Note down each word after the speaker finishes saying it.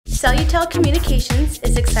Cellutel Communications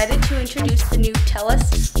is excited to introduce the new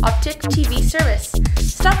TELUS Optic TV service.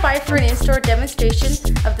 Stop by for an in-store demonstration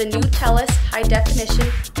of the new TELUS High Definition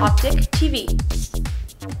Optic TV.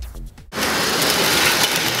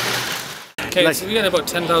 Okay, so we got about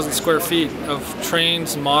 10,000 square feet of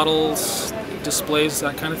trains, models, displays,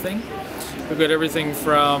 that kind of thing. We've got everything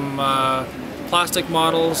from plastic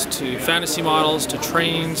models to fantasy models to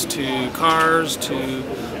trains to cars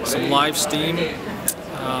to some live steam.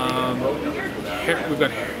 We've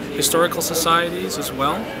got historical societies as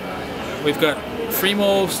well. We've got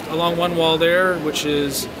Fremo along one wall there, which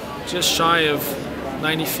is just shy of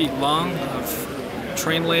 90 feet long of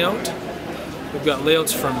train layout. We've got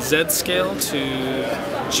layouts from Z scale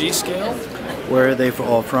to G scale. Where are they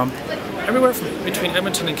all from? Everywhere from between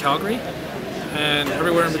Edmonton and Calgary, and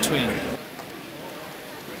everywhere in between.